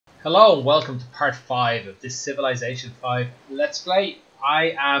Hello and welcome to part 5 of this Civilization 5 Let's Play.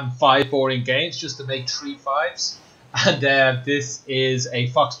 I am 5 boring games just to make 3 5s, and this is a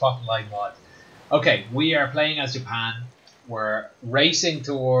Fox Populi mod. Okay, we are playing as Japan. We're racing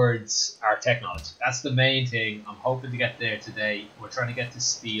towards our technology. That's the main thing. I'm hoping to get there today. We're trying to get to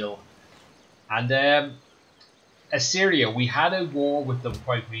steel. And Assyria, we had a war with them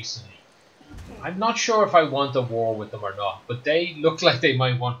quite recently. I'm not sure if I want a war with them or not, but they look like they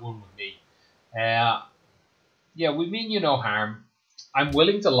might want one with me. Yeah, we mean you no harm. I'm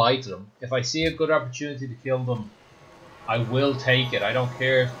willing to lie to them. If I see a good opportunity to kill them, I will take it. I don't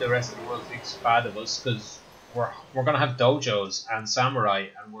care if the rest of the world thinks bad of us, because we're gonna have dojos and samurai,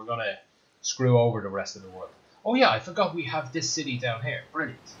 and we're gonna screw over the rest of the world. Oh yeah, I forgot we have this city down here.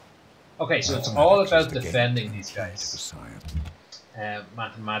 Brilliant. Okay, so it's all about defending these guys.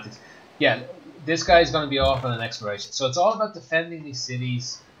 Mathematics. Yeah, this guy's going to be off on an exploration. So it's all about defending these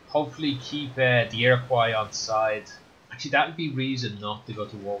cities. Hopefully keep the Iroquois on side. Actually, that would be reason not to go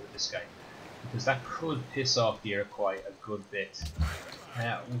to war with this guy, because that could piss off the Iroquois a good bit.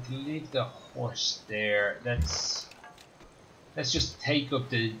 We can leave the horse there. Let's just take up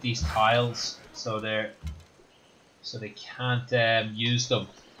these tiles so they can't use them.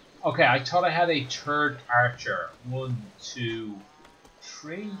 Okay, I thought I had a third archer. 1, 2,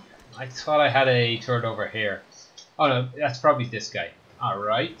 3. I thought I had a third over here. Oh no, that's probably this guy.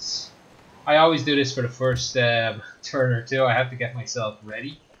 Alright. I always do this for the first turn or two. I have to get myself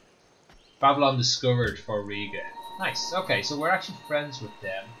ready. Babylon discovered for Riga. Nice. Okay, so we're actually friends with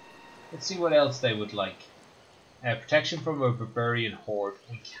them. Let's see what else they would like. Protection from a barbarian horde.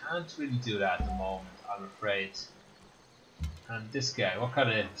 We can't really do that at the moment, I'm afraid. And this guy, what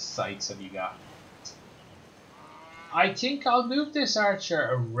kind of sights have you got? I think I'll move this archer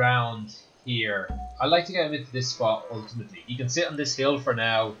around here. I'd like to get him into this spot ultimately. He can sit on this hill for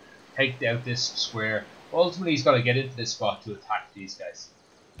now, take out this square. Ultimately, he's got to get into this spot to attack these guys.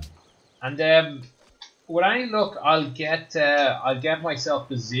 And when I look, I'll get myself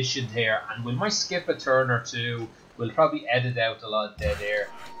positioned here, and we might skip a turn or two. We'll probably edit out a lot of dead air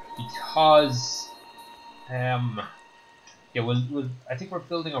because yeah, I think we're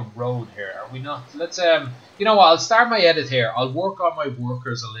building a road here, are we not? Let's you know what? I'll start my edit here. I'll work on my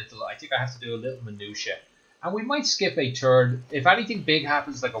workers a little. I think I have to do a little minutia, and we might skip a turn. If anything big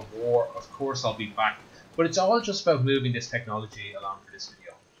happens, like a war, of course I'll be back. But it's all just about moving this technology along for this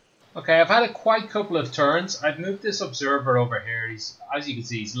video. Okay, I've had a quite couple of turns. I've moved this observer over here. He's, as you can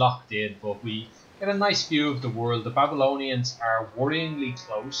see, he's locked in, but we get a nice view of the world. The Babylonians are worryingly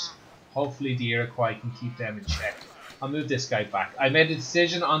close. Hopefully the Iroquois can keep them in check. I'll move this guy back. I made a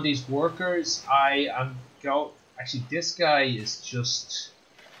decision on these workers. Actually, this guy is just...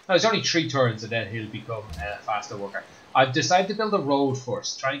 No, it's only 3 turns and then he'll become a faster worker. I've decided to build a road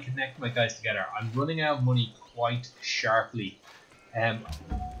first. Try and connect my guys together. I'm running out of money quite sharply. And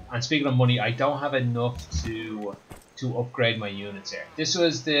speaking of money, I don't have enough to upgrade my units here. This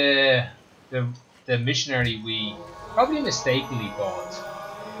was the missionary we probably mistakenly bought.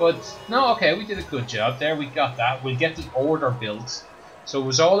 But no, okay, we did a good job there. We got that. We'll get the order built. So it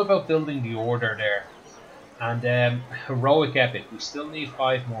was all about building the order there. And heroic epic. We still need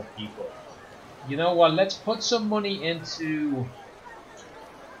 5 more people. You know what? Let's put some money into...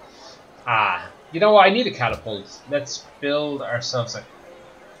 you know what? I need a catapult. Let's build ourselves a...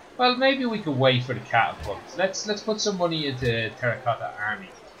 Well, maybe we could wait for the catapult. Let's put some money into Terracotta Army.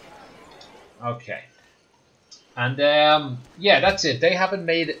 Okay. And yeah, that's it. They haven't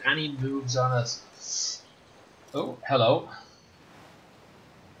made any moves on us. Oh, hello.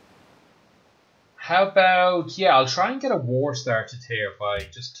 How about, yeah, I'll try and get a war started here by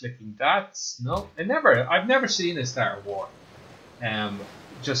just clicking that. No, I've never seen it start a war.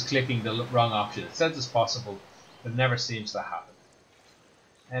 Just clicking the wrong option. It says it's possible, but it never seems to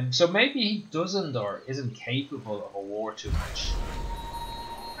happen. So maybe he doesn't or isn't capable of a war too much.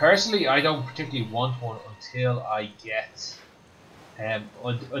 Personally, I don't particularly want one until I get,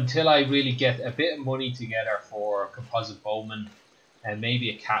 until I really get a bit of money together for composite bowman and maybe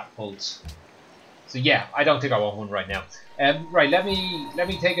a catapult. So yeah, I don't think I want one right now. Right, let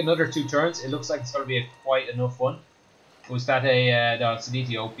me take another 2 turns. It looks like it's going to be quite enough one. Was that a? No, it's an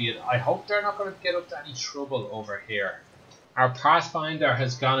Ethiopian. I hope they're not going to get up to any trouble over here. Our Pathfinder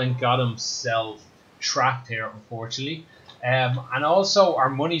has gone and got himself trapped here, unfortunately. And also our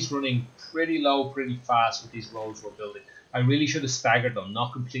money's running pretty low, pretty fast with these roads we're building. I really should have staggered them,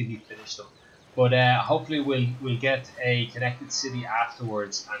 not completely finished them. But hopefully we'll get a connected city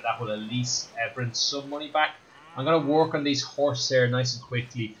afterwards, and that will at least bring some money back. I'm going to work on these horses here nice and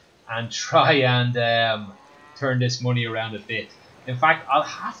quickly and try and turn this money around a bit. In fact,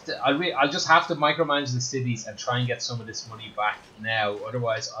 I'll just have to micromanage the cities and try and get some of this money back now.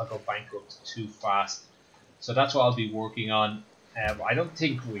 Otherwise, I'll go bankrupt too fast. So that's what I'll be working on. I don't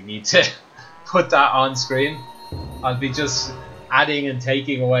think we need to put that on screen. I'll be just adding and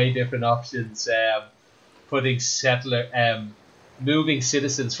taking away different options, putting moving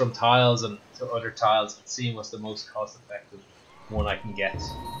citizens from tiles and to other tiles and seeing what's the most cost-effective one I can get.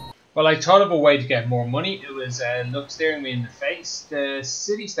 Well, I thought of a way to get more money. It was staring me in the face. The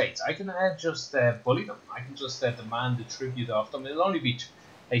city-states, I can just bully them. I can just demand a tribute off them. It'll only be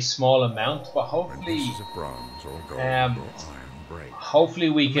a small amount, but hopefully, hopefully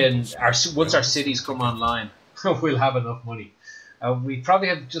we can. Once our cities come online, we'll have enough money. We probably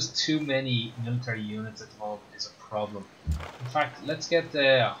have just too many military units at the moment. Is a problem. In fact, let's get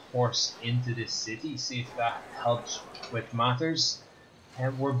the horse into this city. See if that helps with matters.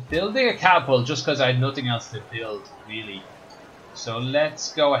 And we're building a catapult just because I had nothing else to build, really. So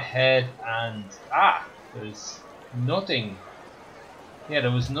let's go ahead and... there's nothing. Yeah,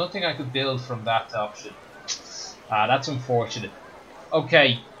 there was nothing I could build from that option. That's unfortunate.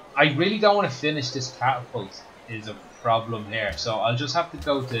 Okay, I really don't want to finish this catapult is a problem here. So I'll just have to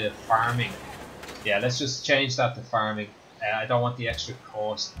go to farming. Yeah, let's just change that to farming. I don't want the extra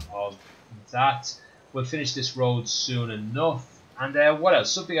cost of that. We'll finish this road soon enough. And what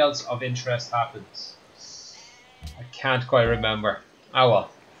else? Something else of interest happens. I can't quite remember. Oh well.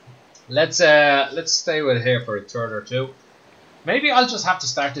 Let's stay with here for a turn or two. Maybe I'll just have to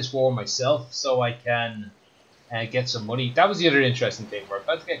start this war myself so I can get some money. That was the other interesting thing. We're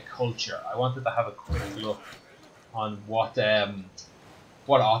about to get culture. I wanted to have a quick look on what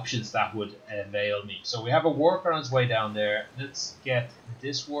options that would avail me. So we have a worker on his way down there. Let's get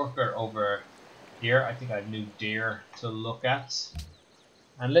this worker over here. I think I have new deer to look at,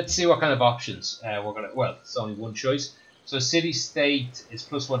 and let's see what kind of options we're gonna. Well, it's only one choice. So city state is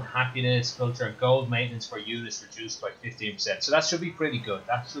 +1 happiness, culture, and gold. Maintenance for units reduced by 15%. So that should be pretty good.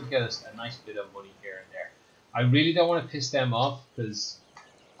 That should get us a nice bit of money here and there. I really don't want to piss them off because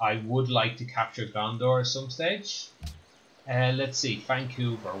I would like to capture Gondor at some stage. Let's see,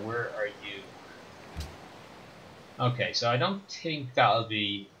 Vancouver, where are you? Okay, so I don't think that'll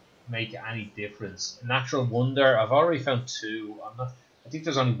make any difference. Natural wonder, I've already found 2. I think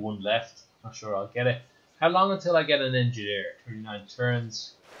there's only 1 left. Not sure I'll get it. How long until I get an engineer? 39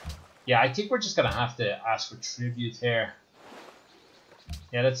 turns. Yeah, I think we're just gonna have to ask for tribute here.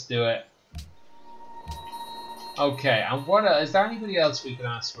 Yeah, let's do it. Okay, and what is there anybody else we can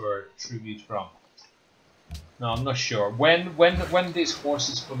ask for tribute from? No, I'm not sure. When these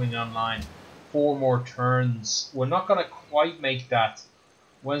horses coming online, 4 more turns. We're not gonna quite make that.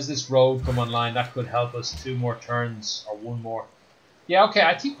 When's this road come online? That could help us 2 more turns or 1 more. Yeah, okay,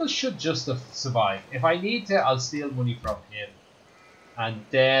 I think we should just survive. If I need to, I'll steal money from him. And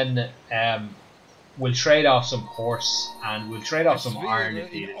then we'll trade off some horse and we'll trade off some iron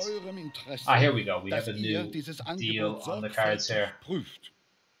if needed. Here we go. We have a new deal on the cards here.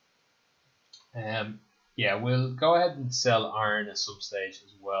 Yeah, we'll go ahead and sell iron at some stage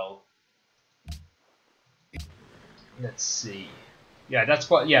as well. Let's see. Yeah, that's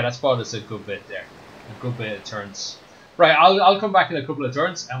bought us a good bit there. A good bit of turns. Right, I'll come back in a couple of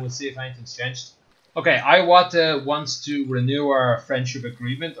turns and we'll see if anything's changed. Okay, Iwata wants to renew our friendship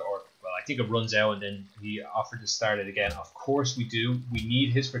agreement, or well, I think it runs out and then he offered to start it again. Of course we do. We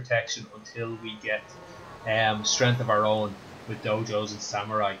need his protection until we get strength of our own with dojos and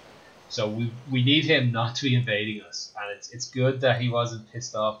samurai. So we need him not to be invading us, and it's good that he wasn't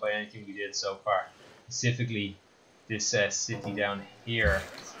pissed off by anything we did so far. Specifically, this city down here.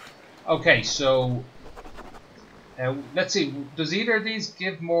 Okay, so let's see. Does either of these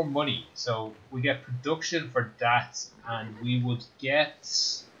give more money? So we get production for that, and we would get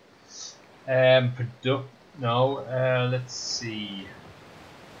let's see.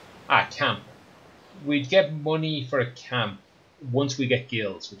 Camp. We'd get money for a camp once we get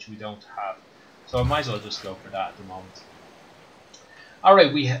guilds, which we don't have. So I might as well just go for that at the moment.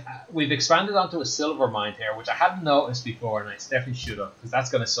 Alright, we've expanded onto a silver mine here, which I hadn't noticed before, and I definitely should have, because that's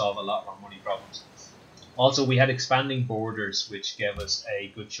going to solve a lot of our money problems. Also, we had expanding borders, which gave us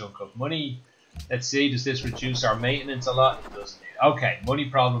a good chunk of money. Let's see, does this reduce our maintenance a lot? It doesn't. Okay, money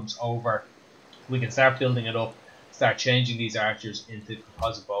problems over. We can start building it up, start changing these archers into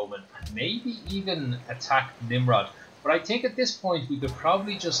composite bowmen, and maybe even attack Nimrod. But I think at this point we could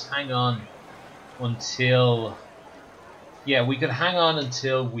probably just hang on until... Yeah, we could hang on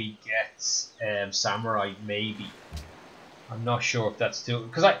until we get Samurai, maybe. I'm not sure if that's too...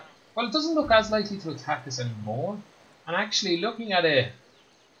 Because well, it doesn't look as likely to attack us anymore. And actually, looking at it,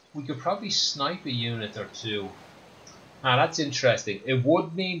 we could probably snipe a unit or 2. Ah, that's interesting. It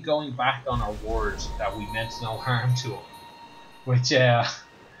would mean going back on our word that we meant no harm to him, which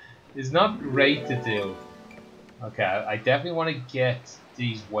is not great to do. Okay, I definitely want to get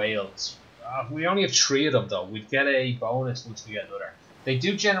these whales. We only have 3 of them though. We'd get a bonus once we get another. They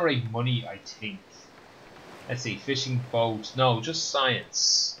do generate money, I think. Let's see, fishing boat. No, just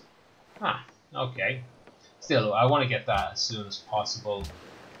science. Ah, okay. Still, I want to get that as soon as possible.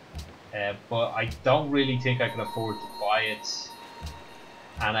 But I don't really think I can afford to buy it.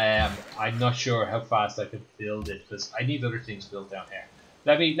 And I'm not sure how fast I could build it because I need other things built down here.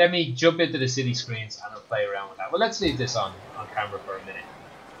 Let me jump into the city screens and I'll play around with that. Well, let's leave this on camera for a minute.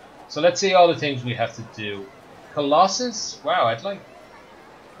 So let's see all the things we have to do. Colossus? Wow,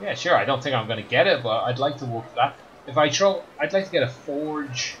 yeah, sure, I don't think I'm going to get it, but I'd like to work that. I'd like to get a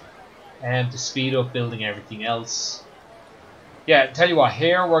forge to speed up building everything else. Yeah, tell you what,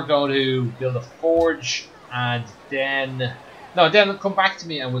 here we're going to build a forge and then... No, then come back to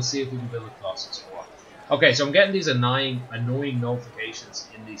me and we'll see if we can build a Colossus or what. Okay, so I'm getting these annoying notifications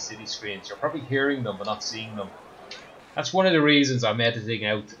in these city screens. You're probably hearing them but not seeing them. That's one of the reasons I'm editing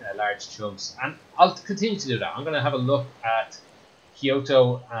out large chunks. And I'll continue to do that. I'm going to have a look at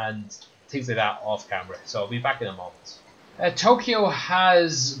Kyoto and things like that off camera. So I'll be back in a moment. Tokyo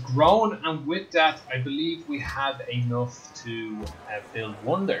has grown, and with that I believe we have enough to build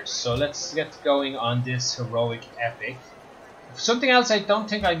wonders. So let's get going on this heroic epic. Something else I don't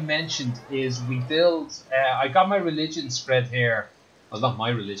think I mentioned is we build, I got my religion spread here, well not my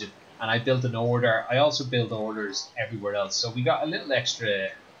religion, and I built an order. I also build orders everywhere else, so we got a little extra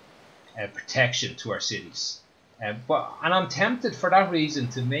protection to our cities. And I'm tempted for that reason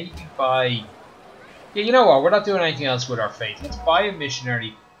to maybe buy, yeah, you know what, we're not doing anything else with our faith. Let's buy a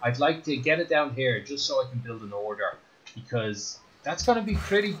missionary. I'd like to get it down here just so I can build an order, because that's going to be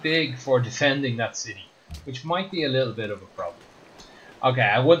pretty big for defending that city, which might be a little bit of a problem. Okay,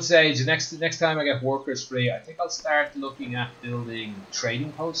 I would say the next time I get workers free, I think I'll start looking at building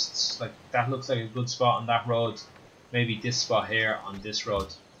trading posts. Like that looks like a good spot on that road. Maybe this spot here on this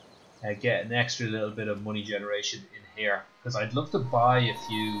road. Get an extra little bit of money generation in here, because I'd love to buy a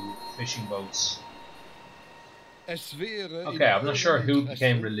few fishing boats. Okay, I'm not sure who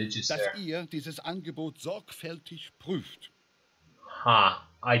became religious there. I'm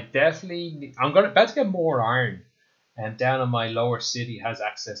about to get more iron, and down in my lower city has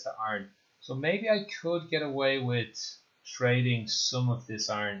access to iron. So maybe I could get away with trading some of this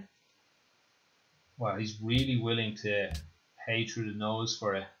iron. Wow, he's really willing to pay through the nose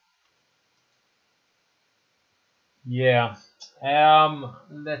for it. Yeah.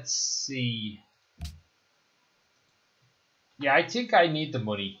 Let's see. Yeah, I think I need the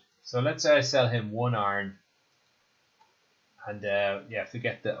money. So let's say I sell him 1 iron. And yeah,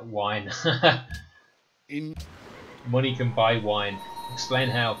 forget the wine. Money can buy wine. Explain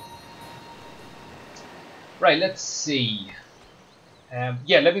how. Right, let's see.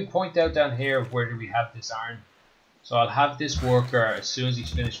 Yeah, let me point out down here where do we have this iron. So I'll have this worker as soon as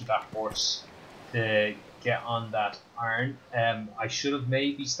he's finished with that horse to get on that iron. I should have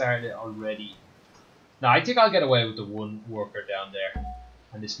maybe started it already. No, I think I'll get away with the 1 worker down there,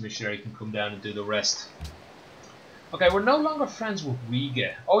 and this missionary can come down and do the rest. Okay, we're no longer friends with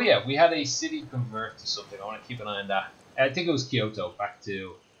Riga. Oh yeah, we had a city convert to something. I want to keep an eye on that. I think it was Kyoto. Back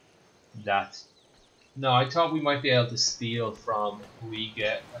to that. No, I thought we might be able to steal from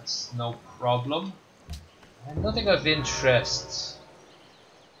Riga. That's no problem. And nothing of interest.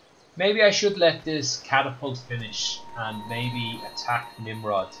 Maybe I should let this catapult finish and maybe attack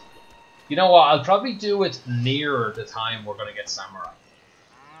Nimrod. You know what, I'll probably do it nearer the time we're going to get Samurai.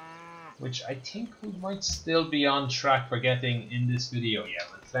 Which I think we might still be on track for getting in this video. Yeah,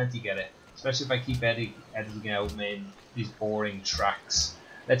 we'll plenty get it. Especially if I keep editing out these boring tracks.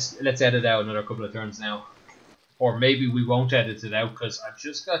 Let's edit out another couple of turns now. Or maybe we won't edit it out because I've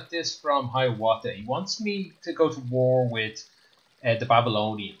just got this from Hiawatha. He wants me to go to war with the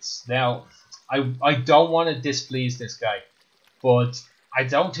Babylonians. Now, I don't want to displease this guy, but I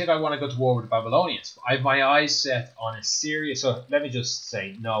don't think I want to go to war with the Babylonians. I have my eyes set on Assyria, so let me just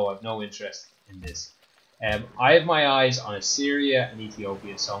say, no, I have no interest in this. I have my eyes on Assyria and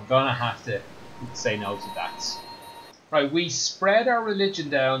Ethiopia, so I'm going to have to say no to that. Right, we spread our religion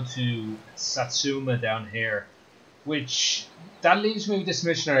down to Satsuma down here, which, that leaves me with this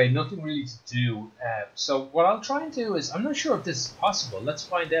missionary, nothing really to do. So what I'll try and do is, I'm not sure if this is possible, let's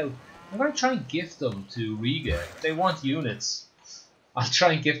find out. I'm going to try and gift them to Riga. If they want units, I'll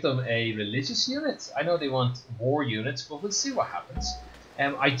try and give them a religious unit. I know they want war units, but we'll see what happens.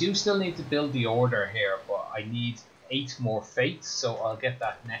 I do still need to build the order here, but I need 8 more faith, so I'll get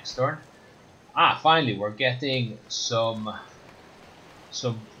that next turn. Ah, finally, we're getting some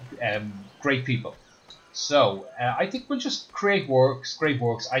great people. So I think we'll just create works, great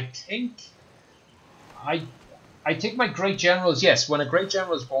works. I I think my great generals. Yes, when a great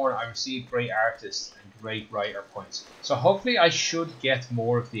general is born, I receive great artists and great writer points. So hopefully, I should get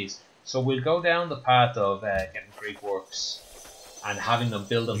more of these. So we'll go down the path of getting great works and having them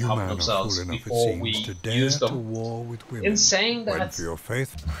build on You top of men are fool themselves enough, it before seems, to we dare use to them. war with In women. saying When that, for your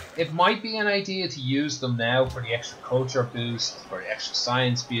faith? it might be an idea to use them now for the extra culture boost, for the extra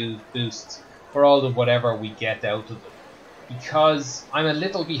science boosts, for all the whatever we get out of them. Because I'm a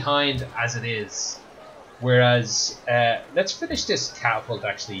little behind as it is. Whereas, let's finish this catapult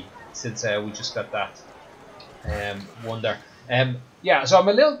actually, since we just got that wonder. Yeah, so I'm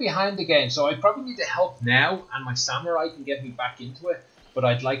a little behind the game, so I probably need the help now, and my samurai can get me back into it, but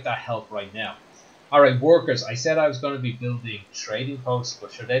I'd like that help right now. Alright, workers. I said I was going to be building trading posts,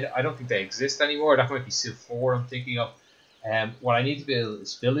 but sure, I don't think they exist anymore. That might be Civ 4 I'm thinking of. What I need to build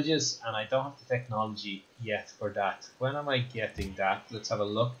is villages, and I don't have the technology yet for that. When am I getting that? Let's have a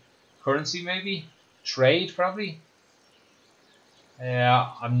look. Currency, maybe? Trade, probably?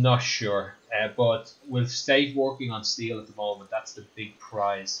 I'm not sure, but we'll stay working on steel at the moment. That's the big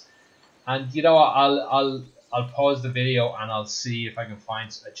prize. And you know what? I'll pause the video and I'll see if I can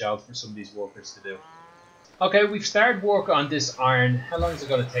find a job for some of these workers to do. Okay, we've started work on this iron. How long is it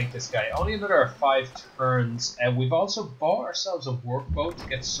going to take this guy? Only another 5 turns. We've also bought ourselves a workboat to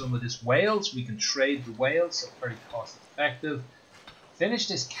get some of this whales. We can trade the whales, so very cost effective. Finish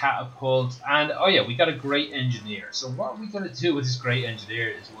this catapult, and oh yeah, we got a great engineer. So what are we going to do with this great engineer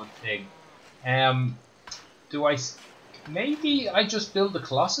is one thing. Do I maybe I just build the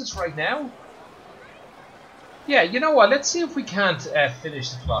Colossus right now? Yeah, you know what? Let's see if we can't finish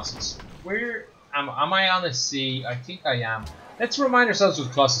the Colossus. Where am I on a sea? I think I am. Let's remind ourselves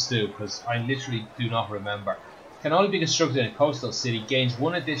what Colossus do, because I literally do not remember. Can only be constructed in a coastal city. Gains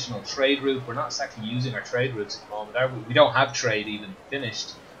one additional trade route. We're not exactly using our trade routes at the moment, are we? We don't have trade even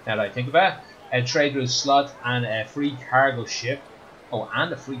finished, now that I think about it. A trade route slot and a free cargo ship. Oh,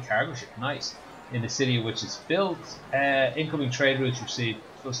 and a free cargo ship. Nice. In the city which is built. Incoming trade routes received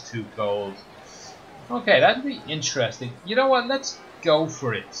 +2 gold. Okay, that'd be interesting. You know what? Let's go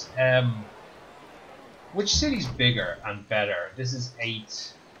for it. Which city's bigger and better? This is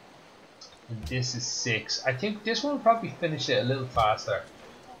 8. And this is 6. I think this one will probably finish it a little faster.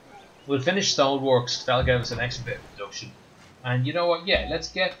 We'll finish Stoneworks. That'll give us an extra bit of production. And you know what? Yeah, let's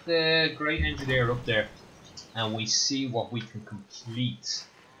get the great engineer up there. And we see what we can complete.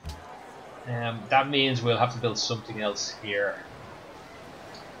 That means we'll have to build something else here.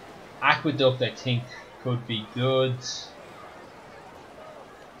 Aqueduct, I think, could be good.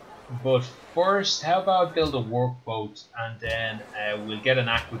 But first, how about I build a workboat and then we'll get an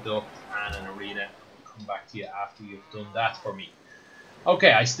aqueduct and an arena. We'll come back to you after you've done that for me.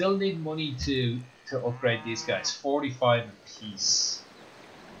 Okay, I still need money to upgrade these guys. 45 apiece.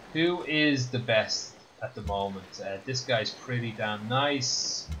 Who is the best at the moment? This guy's pretty damn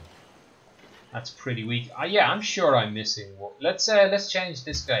nice. That's pretty weak. Yeah, I'm sure I'm missing one. Let's change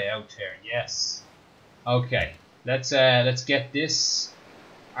this guy out here. Yes. Okay. Let's get this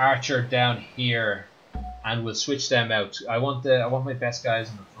archer down here, and we'll switch them out. I want my best guys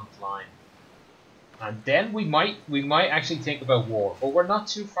on the front line, and then we might actually think about war. But we're not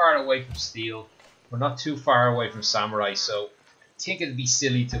too far away from steel. We're not too far away from samurai, so I think it'd be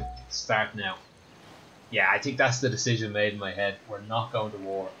silly to start now. Yeah, I think that's the decision made in my head. We're not going to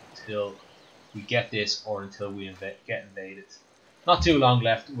war until we get this, or until we get invaded. Not too long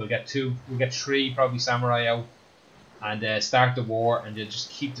left. We'll get 3 probably samurai out, and start the war, and then just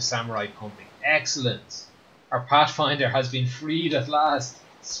keep the samurai pumping. Excellent. Our Pathfinder has been freed at last.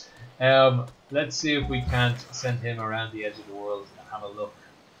 Let's see if we can't send him around the edge of the world and have a look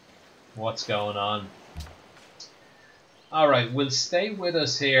what's going on. Alright, we'll stay with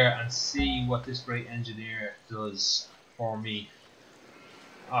us here and see what this great engineer does for me.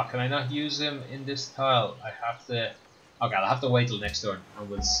 Oh, can I not use him in this tile? I have to... Okay, I'll have to wait till next turn and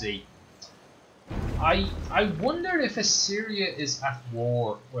we'll see. I wonder if Assyria is at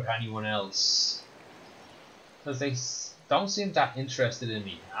war with anyone else. Because they don't seem that interested in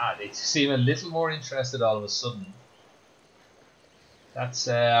me. They seem a little more interested all of a sudden. That's...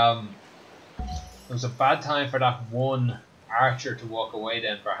 it was a bad time for that one archer to walk away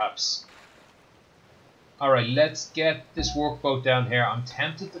then, perhaps. Alright, let's get this workboat down here. I'm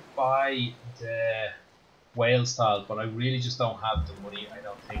tempted to buy the whales tile, but I really just don't have the money, I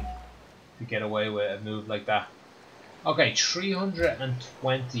don't think, to get away with a move like that. Okay,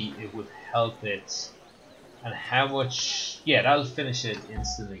 320, it would help it. And how much? Yeah, that'll finish it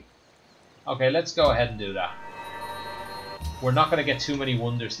instantly. Okay, let's go ahead and do that. We're not going to get too many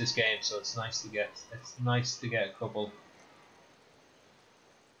wonders this game, so it's nice to get a couple.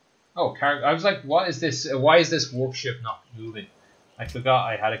 Oh, cargo! I was like, what is this? Why is this warship not moving? I forgot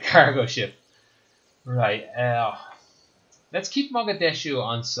I had a cargo ship. Right. Let's keep Mogadishu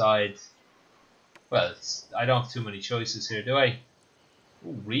on side. Well, I don't have too many choices here, do I?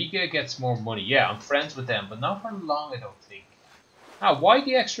 Ooh, Riga gets more money. Yeah, I'm friends with them, but not for long, I don't think. Why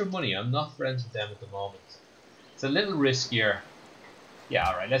the extra money? I'm not friends with them at the moment. It's a little riskier. Yeah,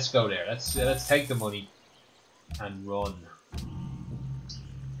 all right. Let's go there. Let's take the money and run.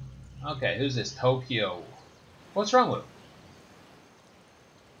 Okay, who's this? Tokyo. What's wrong with them?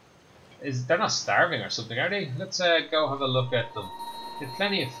 They're not starving or something, are they? Let's go have a look at them. They have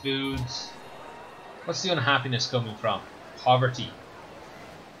plenty of food. What's the unhappiness coming from? Poverty.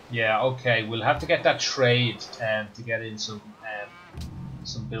 Yeah, okay. We'll have to get that trade to get in some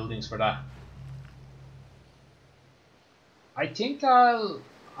buildings for that. I think I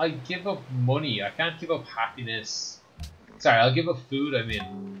give up money. I can't give up happiness. Sorry, I'll give up food. I mean,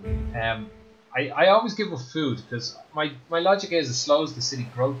 I always give up food because my logic is it slows the city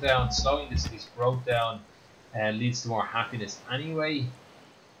growth down. Slowing the city's growth down leads to more happiness anyway.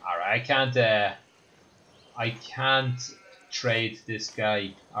 All right, I can't trade this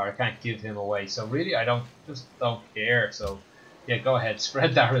guy, or I can't give him away. So really, I don't care. So yeah, go ahead,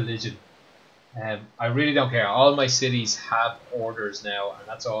 spread that religion. I really don't care. All my cities have orders now, and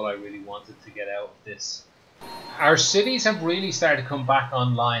that's all I really wanted to get out of this. Our cities have really started to come back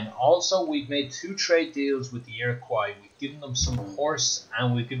online. Also, we've made 2 trade deals with the Iroquois. We've given them some horse,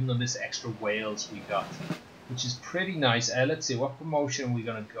 and we've given them this extra whales we got, which is pretty nice. Let's see, what promotion are we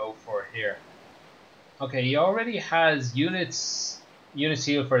going to go for here? Okay, he already has units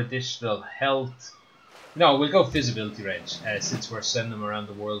heal for additional health. No, we'll go visibility range, since we're sending them around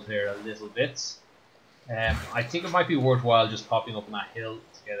the world here a little bit. I think it might be worthwhile just popping up on that hill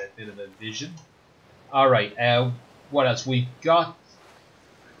to get a bit of a vision. Alright, what else? We got...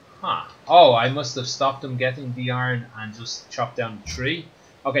 Oh, I must have stopped them getting the iron and just chopped down the tree.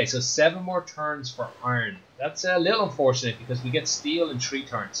 Okay, so 7 more turns for iron. That's a little unfortunate because we get steel in 3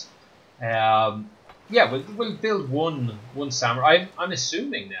 turns. Yeah, we'll build one samurai. I'm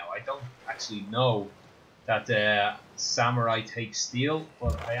assuming now. I don't actually know that samurai takes steel,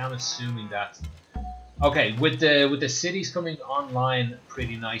 but I am assuming that. Okay, with the cities coming online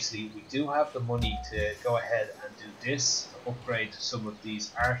pretty nicely, we do have the money to go ahead and do this to upgrade some of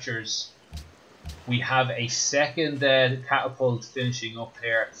these archers. We have a second catapult finishing up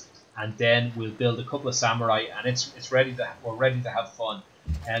here, and then we'll build a couple of samurai, and we're ready to have fun.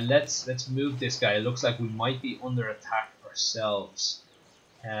 And let's move this guy. It looks like we might be under attack ourselves.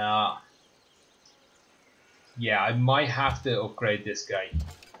 Yeah, I might have to upgrade this guy.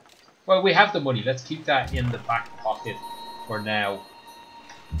 Well, we have the money. Let's keep that in the back pocket for now.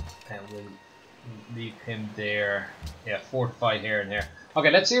 And we'll leave him there. Yeah, fortify here and here.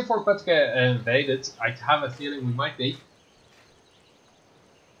 Okay, let's see if we're about to get invaded. I have a feeling we might be.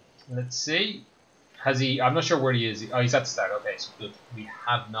 Let's see. Has he... I'm not sure where he is. Oh, he's at the start. Okay, so good. We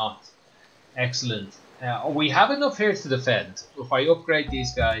have not. Excellent. We have enough here to defend. If I upgrade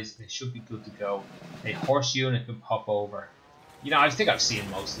these guys, they should be good to go. A horse unit can pop over. You know, I think I've seen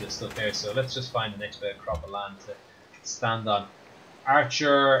most of this stuff here, so let's just find the next bit of crop of land to stand on.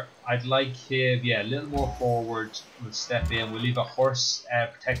 Archer, I'd like him, yeah, a little more forward. We'll step in. We'll leave a horse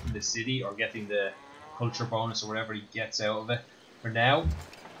protecting the city or getting the culture bonus or whatever he gets out of it. For now,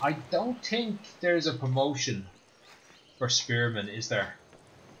 I don't think there's a promotion for Spearman, is there?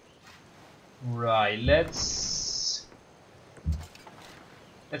 Right, let's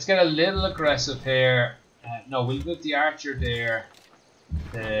get a little aggressive here. No, we'll move the archer there,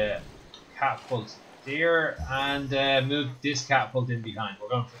 the catapult there, and move this catapult in behind. We're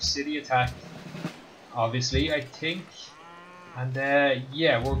going for city attack, obviously, I think. And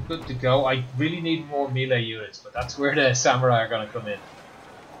yeah, we're good to go. I really need more melee units, but that's where the samurai are going to come in.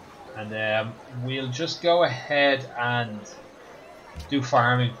 And we'll just go ahead and do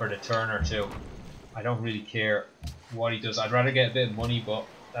farming for the turn or two. I don't really care what he does. I'd rather get a bit of money, but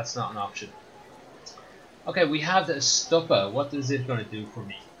that's not an option. Okay, we have the Stupa. What is it going to do for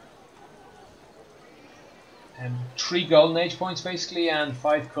me? 3 golden age points basically and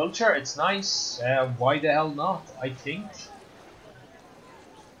 5 culture. It's nice. Why the hell not, I think.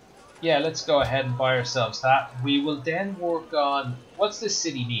 Yeah, let's go ahead and buy ourselves that. We will then work on... What's this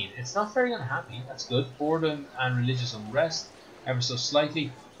city need? It's not very unhappy. That's good. Boredom and religious unrest. Ever so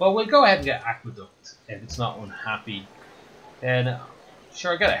slightly. Well, we'll go ahead and get aqueduct if it's not unhappy. Then,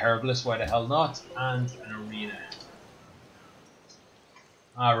 sure, get a herbalist. Why the hell not? And an arena.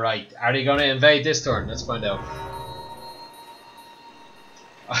 Alright, are they going to invade this turn? Let's find out.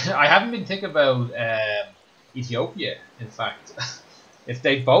 I haven't been thinking about Ethiopia, in fact. If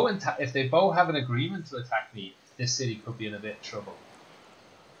they both have an agreement to attack me, this city could be in a bit of trouble.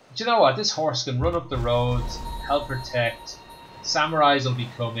 But you know what? This horse can run up the roads, help protect. Samurais will be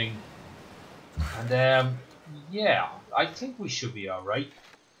coming. And yeah, I think we should be alright.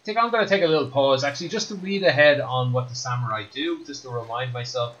 I think I'm going to take a little pause, actually, just to read ahead on what the samurai do, just to remind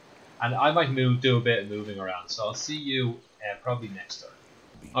myself. And I might do a bit of moving around. So I'll see you probably next turn.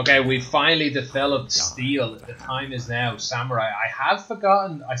 Okay, we finally developed steel. The time is now. Samurai. I have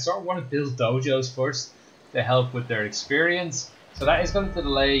forgotten. I sort of want to build dojos first to help with their experience. So that is going to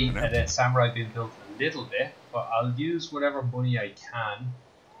delay the samurai being built a little bit. But I'll use whatever money I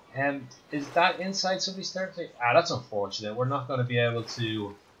can. Is that inside somebody's territory? Ah, that's unfortunate. We're not going to be able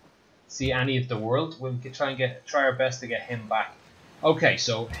to see any of the world. We'll try our best to get him back. Okay,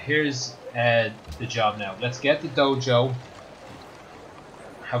 so here's the job now. Let's get the dojo.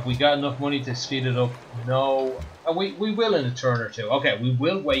 Have we got enough money to speed it up? No. We will in a turn or two. Okay, we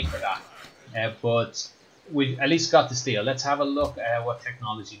will wait for that. But we've at least got the steel. Let's have a look at what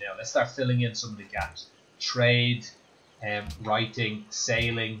technology now. Let's start filling in some of the gaps. Trade, writing,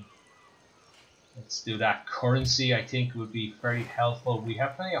 sailing. Let's do that. Currency, I think, would be very helpful. We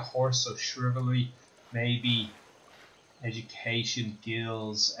have plenty of horse, so chivalry, maybe. Education,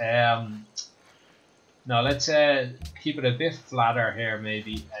 guilds. Now let's keep it a bit flatter here,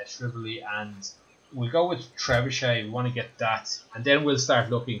 maybe chivalry, and we'll go with trebuchet. We want to get that, and then we'll start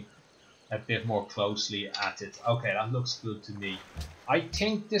looking a bit more closely at it. Okay, that looks good to me. I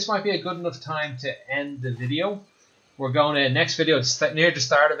think this might be a good enough time to end the video. We're going to next video near the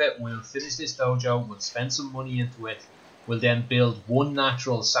start of it. We'll finish this dojo. We'll spend some money into it. We'll then build one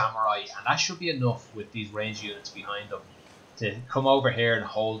natural samurai, and that should be enough with these range units behind them to come over here and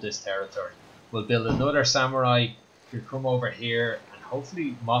hold this territory. We'll build another samurai to come over here and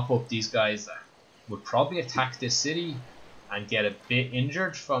hopefully mop up these guys that would probably attack this city and get a bit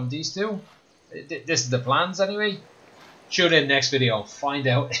injured from these two. This is the plans anyway. Tune in next video and find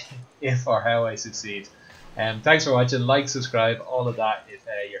out if or how I succeed. Thanks for watching. Like, subscribe, all of that if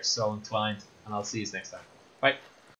you're so inclined, and I'll see you next time. Bye.